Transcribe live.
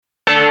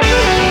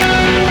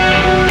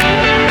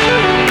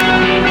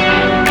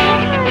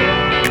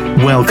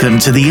Welcome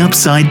to the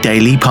Upside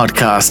Daily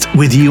Podcast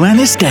with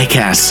Ioannis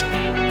Dekas,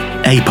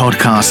 a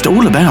podcast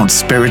all about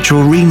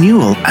spiritual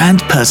renewal and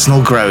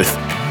personal growth.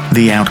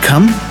 The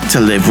outcome? To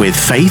live with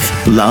faith,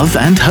 love,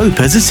 and hope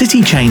as a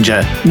city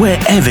changer,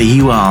 wherever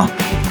you are.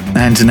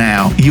 And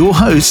now, your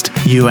host,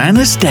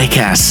 Ioannis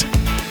Dekas.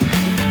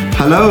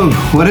 Hello,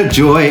 what a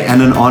joy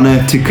and an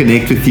honor to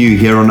connect with you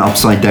here on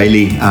Upside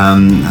Daily.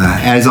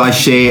 As I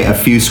share a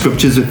few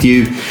scriptures with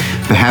you,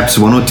 perhaps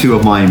one or two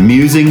of my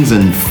musings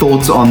and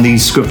thoughts on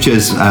these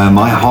scriptures,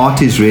 my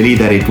heart is really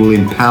that it will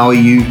empower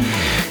you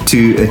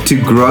to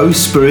grow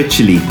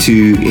spiritually,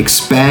 to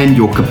expand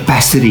your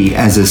capacity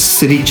as a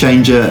city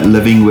changer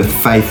living with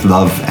faith,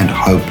 love, and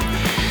hope.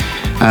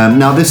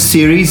 Now this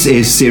series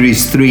is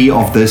series 3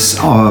 of this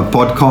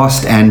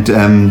podcast, and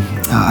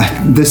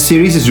this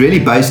series is really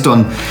based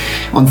on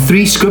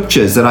 3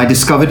 scriptures that I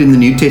discovered in the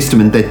New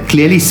Testament that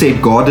clearly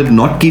said God did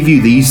not give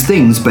you these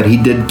things, but He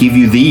did give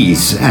you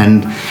these.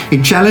 And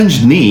it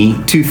challenged me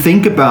to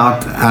think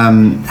about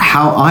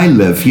how I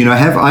live. You know,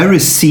 have I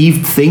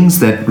received things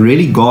that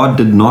really God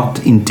did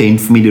not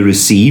intend for me to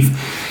receive?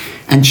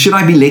 And should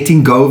I be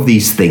letting go of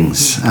these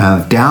things?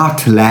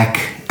 Doubt,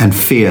 lack, and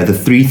fear, the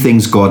 3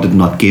 things God did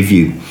not give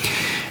you.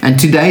 And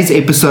today's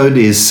episode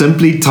is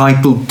simply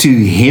titled, To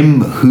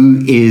Him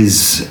Who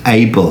Is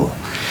Able.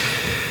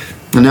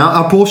 Now,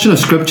 our portion of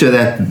scripture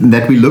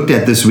that we looked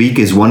at this week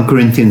is 1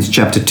 Corinthians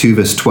chapter 2,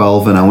 verse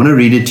 12, and I want to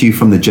read it to you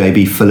from the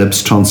J.B.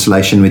 Phillips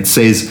translation, which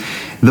says,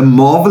 "The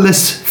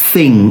marvelous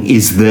thing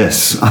is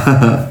this."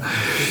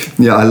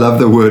 Yeah, I love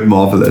the word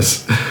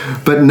marvelous.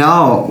 "But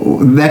now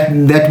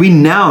that we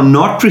now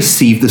not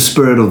receive the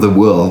spirit of the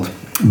world,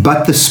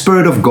 but the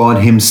Spirit of God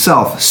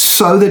Himself,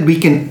 so that we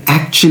can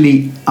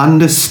actually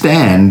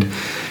understand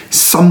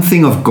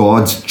something of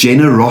God's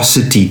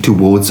generosity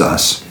towards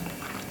us."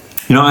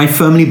 You know, I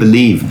firmly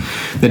believe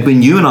that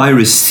when you and I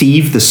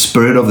receive the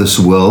spirit of this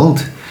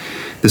world,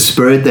 the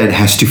spirit that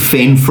has to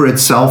fend for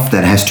itself,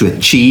 that has to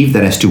achieve,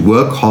 that has to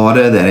work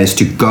harder, that has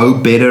to go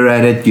better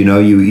at it, you know,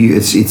 you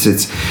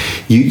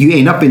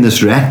end up in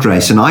this rat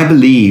race. And I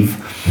believe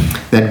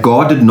that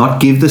God did not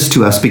give this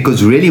to us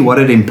because really what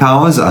it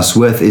empowers us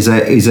with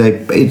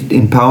it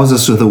empowers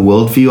us with a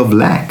worldview of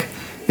lack.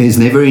 There's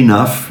never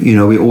enough. You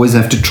know, we always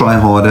have to try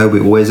harder.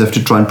 We always have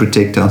to try and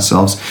protect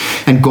ourselves.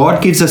 And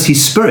God gives us His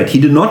Spirit. He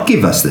did not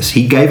give us this.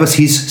 He gave us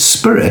His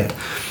Spirit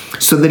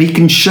so that He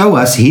can show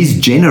us His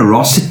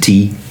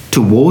generosity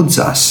towards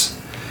us.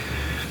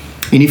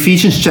 In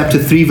Ephesians chapter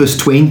 3, verse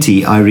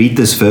 20, I read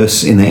this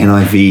verse in the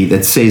NIV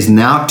that says,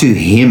 "Now to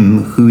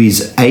Him who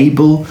is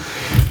able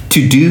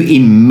to do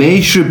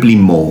immeasurably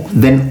more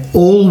than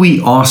all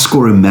we ask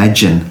or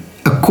imagine,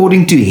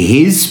 according to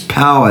His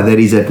power that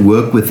is at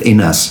work within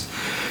us."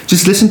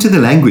 Just listen to the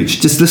language.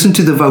 Just listen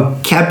to the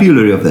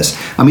vocabulary of this.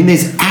 I mean,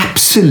 there's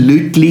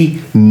absolutely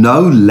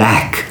no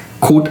lack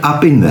caught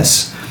up in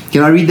this.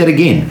 Can I read that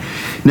again?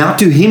 "Now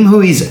to Him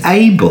who is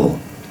able,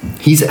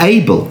 He's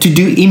able to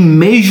do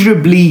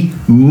immeasurably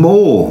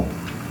more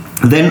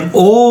than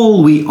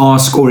all we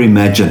ask or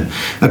imagine,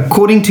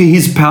 according to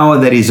His power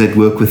that is at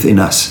work within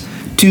us.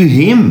 To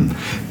Him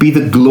be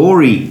the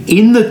glory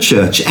in the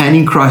church and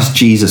in Christ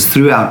Jesus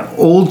throughout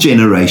all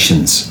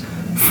generations,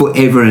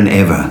 forever and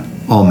ever.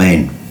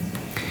 Amen."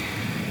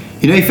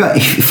 You know, if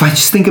I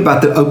just think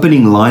about the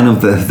opening line of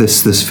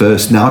this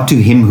verse, "Now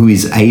to Him who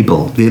is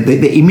able,"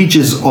 the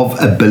images of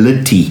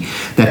ability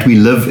that we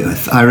live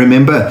with. I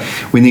remember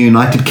when the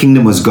United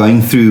Kingdom was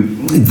going through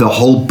the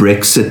whole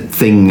Brexit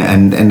thing,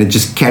 and it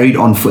just carried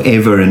on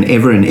forever and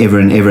ever and ever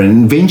and ever.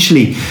 And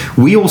eventually,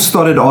 we all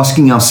started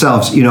asking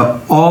ourselves, you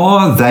know,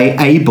 are they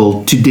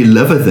able to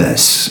deliver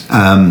this?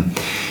 You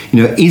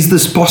know, is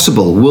this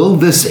possible? Will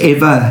this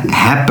ever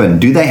happen?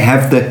 Do they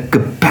have the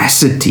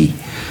capacity?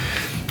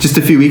 Just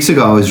a few weeks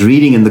ago, I was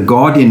reading in the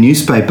Guardian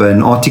newspaper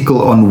an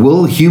article on,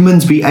 will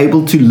humans be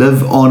able to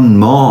live on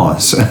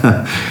Mars?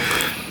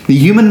 The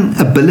human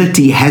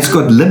ability has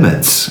got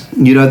limits.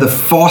 You know, the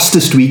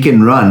fastest we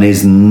can run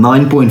is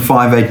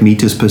 9.58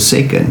 meters per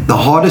second.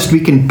 The hardest we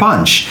can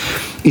punch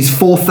is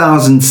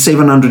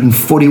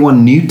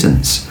 4,741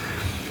 newtons.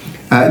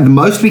 The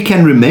most we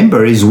can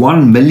remember is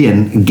 1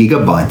 million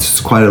gigabytes. It's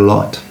quite a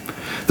lot.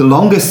 The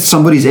longest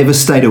somebody's ever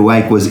stayed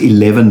awake was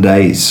 11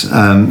 days.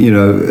 You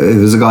know, there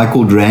was a guy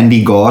called Randy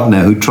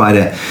Gardner who tried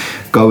to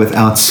go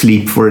without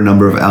sleep for a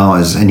number of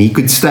hours, and he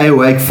could stay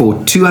awake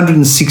for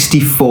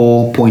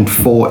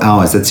 264.4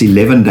 hours. That's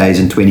 11 days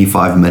and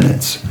 25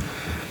 minutes.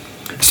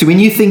 So when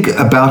you think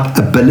about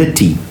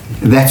ability,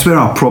 that's where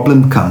our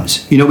problem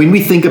comes. You know, when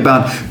we think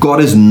about God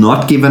has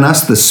not given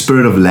us the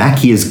spirit of lack,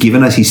 He has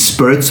given us His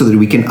Spirit so that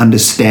we can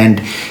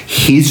understand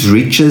His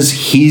riches,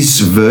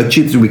 His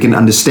virtues, we can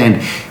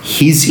understand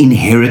His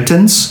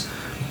inheritance.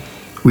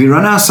 We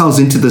run ourselves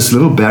into this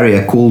little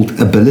barrier called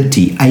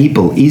ability.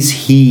 Able. Is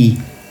He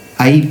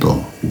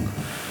able?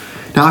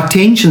 Now our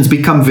tensions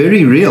become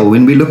very real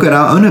when we look at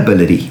our own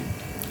ability.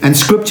 And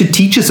Scripture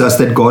teaches us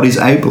that God is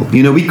able.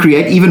 You know, we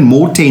create even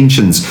more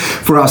tensions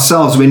for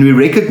ourselves when we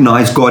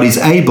recognize God is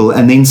able,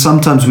 and then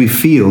sometimes we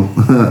feel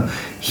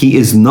He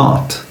is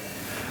not.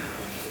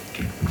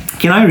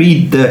 Can I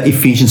read the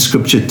Ephesians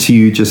scripture to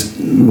you just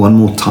one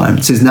more time?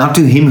 It says, "Now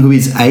to him who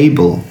is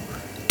able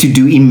to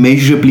do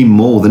immeasurably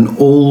more than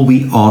all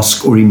we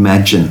ask or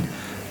imagine,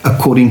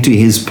 according to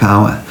his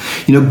power."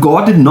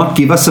 God did not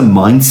give us a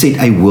mindset,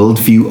 a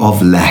worldview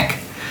of lack.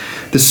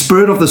 The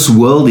spirit of this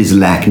world is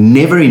lack,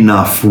 never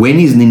enough. When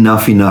is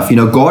enough enough?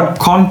 God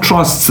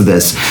contrasts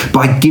this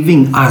by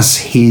giving us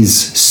his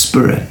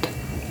spirit.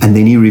 And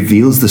then he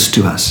reveals this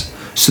to us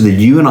so that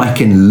you and I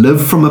can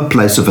live from a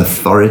place of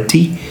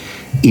authority,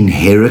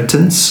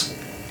 inheritance,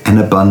 and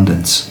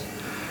abundance.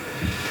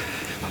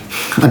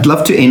 I'd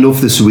love to end off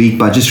this week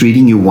by just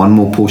reading you one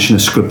more portion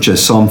of scripture,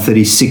 Psalm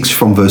 36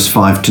 from verse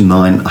 5 to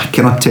 9. I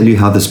cannot tell you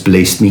how this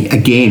blessed me.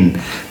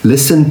 Again,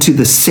 listen to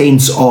the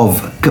sense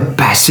of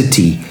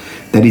capacity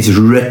that is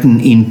written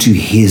into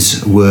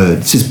his word.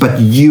 It says, "But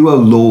you, O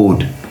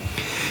Lord,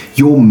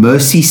 your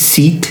mercy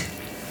seat,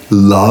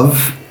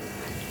 love,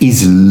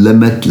 is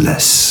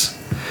limitless,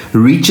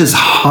 reaches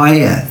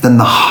higher than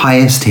the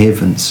highest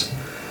heavens.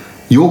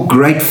 Your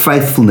great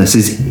faithfulness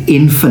is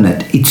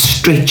infinite. It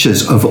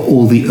stretches over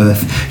all the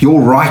earth. Your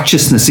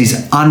righteousness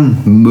is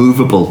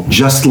unmovable,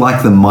 just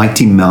like the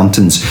mighty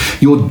mountains.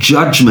 Your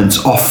judgments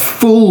are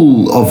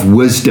full of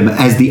wisdom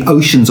as the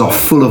oceans are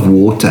full of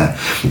water.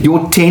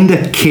 Your tender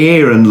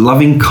care and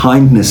loving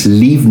kindness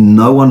leave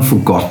no one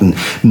forgotten,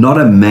 not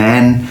a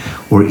man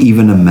or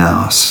even a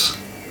mouse."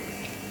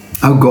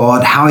 Oh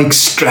God, how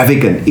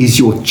extravagant is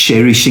your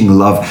cherishing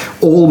love.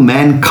 All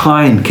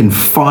mankind can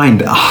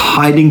find a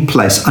hiding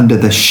place under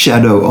the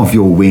shadow of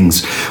your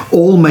wings.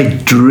 All may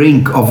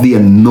drink of the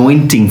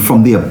anointing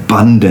from the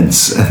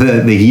abundance.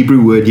 The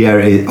Hebrew word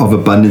here of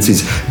abundance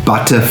is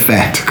butter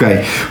fat.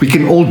 Okay, we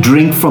can all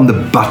drink from the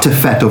butter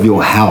fat of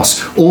your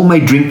house. All may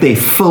drink their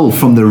fill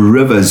from the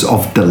rivers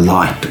of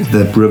delight,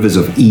 the rivers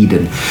of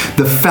Eden.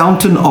 The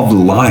fountain of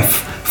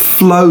life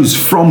flows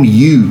from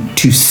you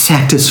to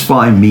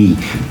satisfy me.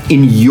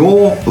 In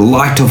your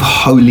light of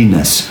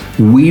holiness,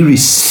 we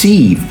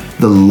receive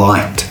the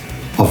light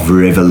of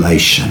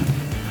revelation.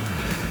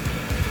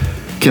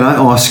 Can I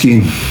ask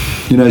you,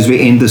 as we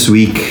end this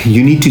week,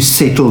 you need to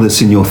settle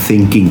this in your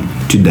thinking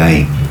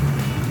today.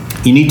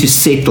 You need to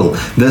settle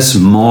this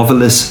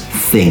marvelous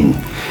thing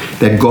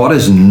that God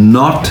has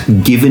not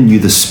given you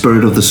the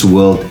spirit of this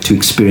world to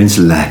experience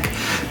lack,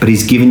 but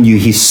he's given you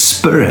his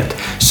spirit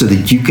so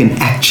that you can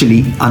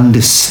actually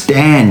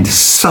understand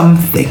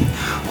something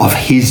of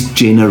his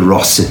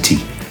generosity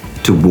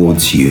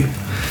towards you.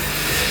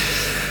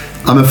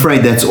 I'm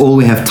afraid that's all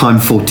we have time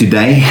for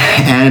today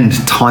and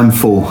time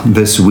for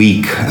this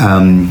week.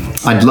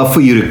 I'd love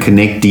for you to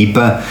connect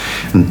deeper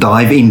and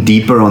dive in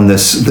deeper on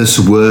this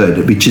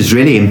word, which is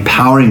really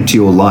empowering to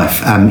your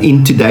life.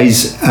 In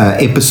today's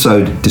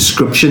episode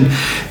description,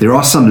 there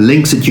are some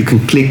links that you can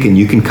click and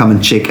you can come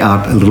and check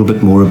out a little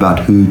bit more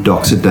about who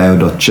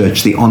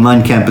Doxodeo.church, the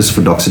online campus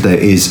for Doxodeo,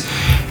 is.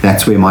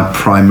 That's where my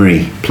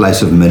primary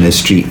place of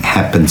ministry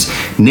happens.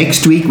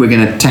 Next week, we're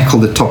going to tackle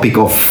the topic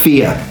of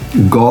fear.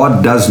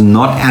 God does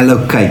not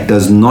allocate,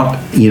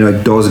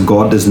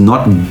 God does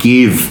not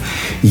give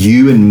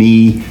you and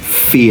me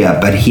fear,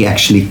 but he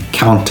actually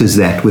counters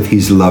that with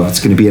his love. It's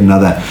going to be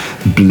another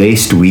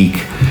blessed week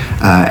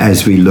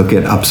as we look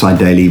at Upside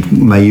Daily.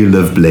 May you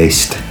live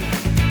blessed.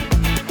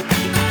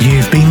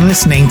 You've been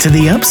listening to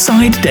the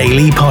Upside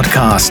Daily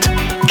podcast.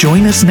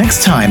 Join us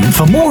next time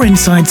for more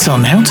insights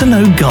on how to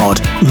know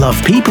God,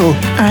 love people,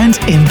 and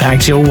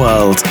impact your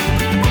world.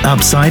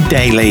 Upside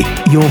Daily,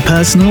 your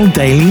personal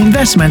daily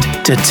investment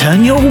to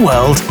turn your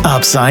world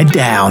upside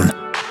down.